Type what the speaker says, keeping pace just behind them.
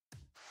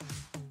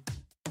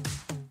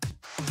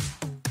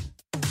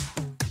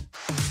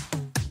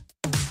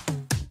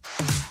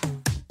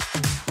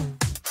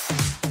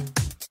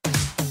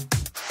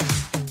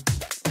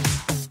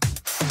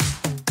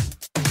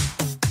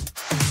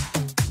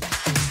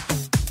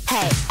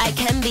Hey, I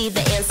can be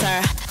the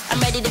answer. I'm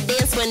ready to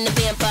dance when the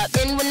vamp up.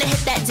 And when I hit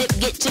that dip,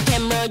 get your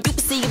camera. You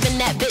perceiving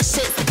that bitch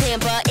shit's the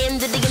camper.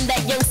 In the digging that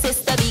young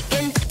sister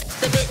beacon.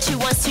 The bitch who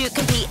wants to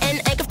compete.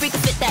 And I can freak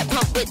fit that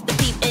pump with the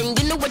peep. And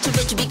you know what your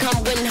bitch become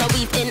when her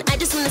weeping. I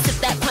just wanna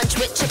sip that punch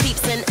with your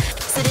peeps. And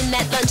sit in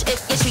that lunch if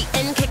you're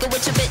treating. Kick it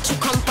with your bitch who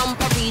come from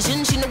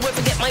Parisian. She know where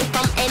to get mine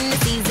from in the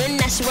season.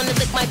 Now she wanna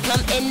lick my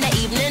plum in the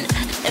evening.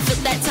 And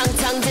fit that tongue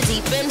to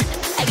deepen.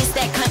 I guess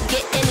that can't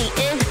get any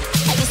in.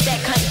 I guess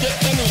that can't get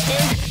any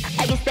in.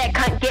 I guess that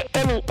can't get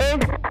any in.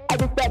 I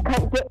guess that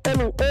can't get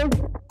any in.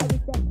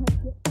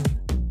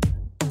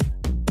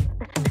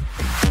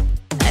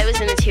 I was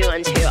in the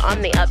 212,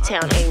 I'm the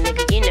uptown A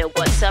nigga, you know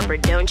what's up or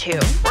don't you?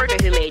 Word of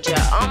who made ya?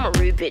 I'm a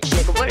rude bitch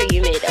nigga, what are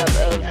you made up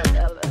of?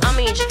 I'ma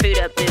eat your food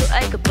up boo,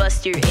 I could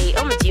bust your 8,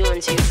 I'ma do one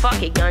too,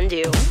 fuck it gun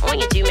do. When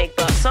you do make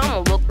bucks,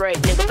 I'ma look right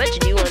nigga, bet you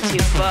do want to,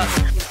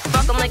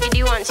 fuck 'em like you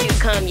do want to,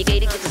 come. You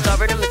gated, get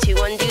discovered, I'm a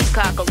 2-1 deuce,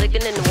 cock a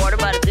lickin' in the water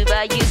by the blue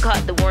bayou,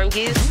 caught the warm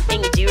goose,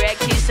 and you do-rag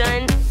too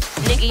son.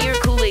 Nigga, you're a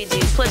Kool-Aid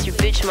dude, plus your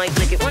bitch might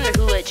lick it, wonder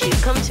who let you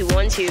come to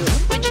 1-2,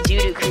 what you do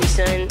to crew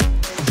son?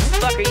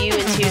 Fuck are you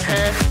into,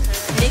 huh?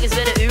 Niggas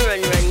better run.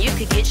 You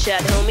could get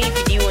shot, homie, if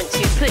you do want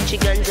to. Put your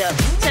guns up,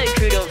 tell your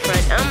crew don't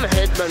front. I'm a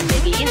hoodlum,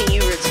 nigga, you know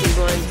you were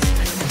 2-1s.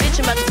 Bitch,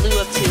 I'm about to blue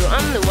up too.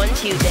 I'm the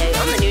 1-2 day.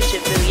 I'm the new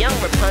shit boo, young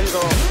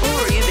Rapunzel. Who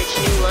are you, bitch,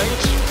 new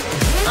lunch?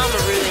 I'ma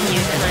ruin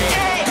you, cunt.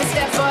 Hey,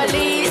 Mr.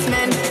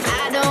 Policeman,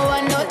 I don't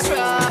want no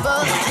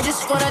trouble. I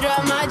just wanna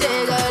drop my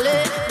jiggle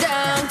it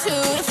down to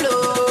the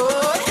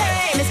floor.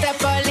 Hey, Mr.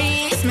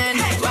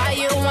 Policeman, why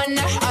you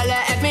wanna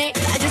holler at me?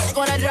 I just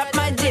wanna drop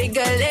my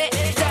jiggle it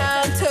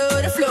down to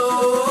the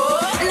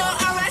floor. No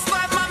arrest,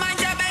 but my mind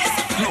your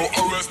business. No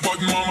arrest, but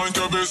my mind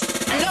your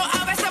business. No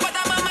arrest, but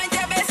my mind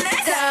your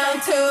business. Down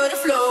to the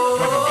floor.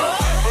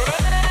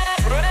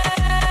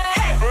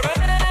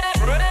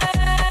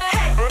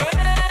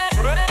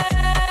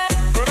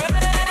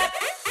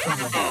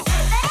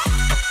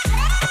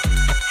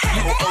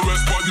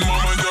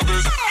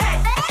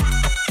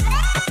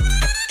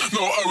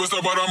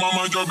 But I'm on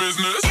mind your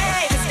business.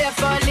 Hey, Mr.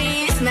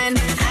 Policeman,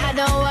 I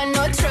don't want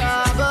no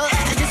trouble.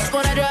 I just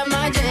wanna drop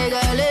my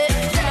jiggle it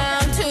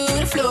down to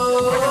the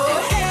floor.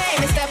 Hey,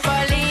 Mr.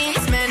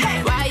 Policeman,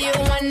 why you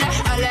wanna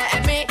holler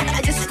at me?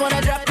 I just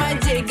wanna drop my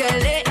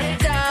jiggle it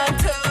down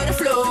to the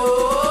floor.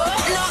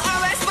 No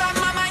arrest, but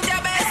my mind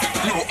your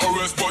business. No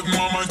arrest, but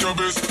my mind your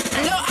business.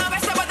 No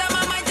arrest, but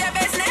my mind your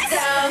business.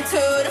 Down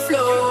to the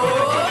floor.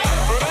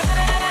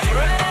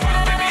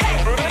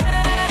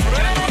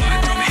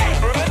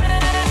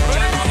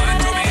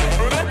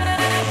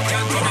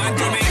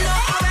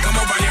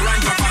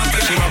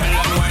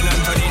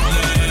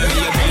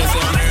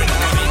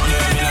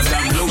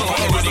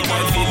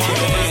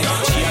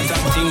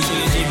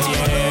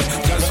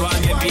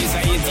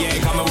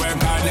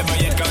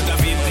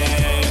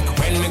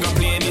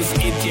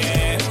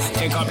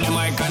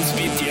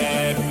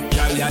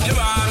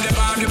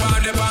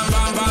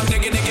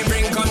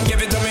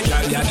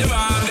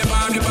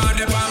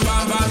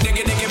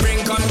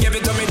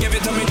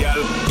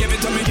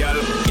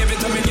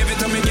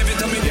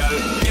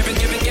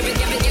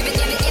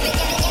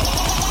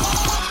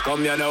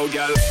 Come here now,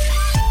 girl.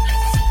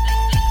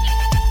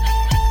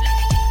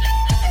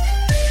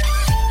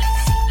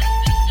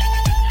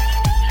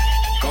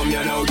 Come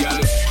here now,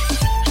 girl.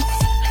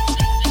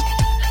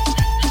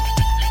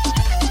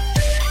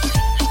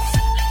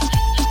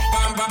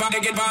 Bam, bam, bam,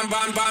 dig it, bam,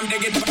 bam, bam,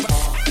 dig it.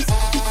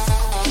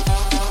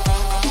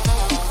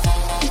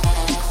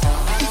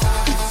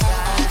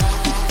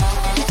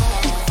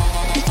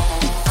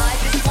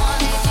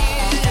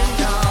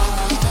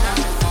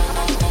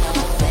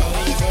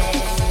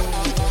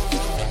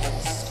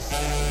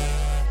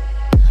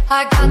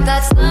 I got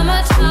that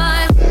summertime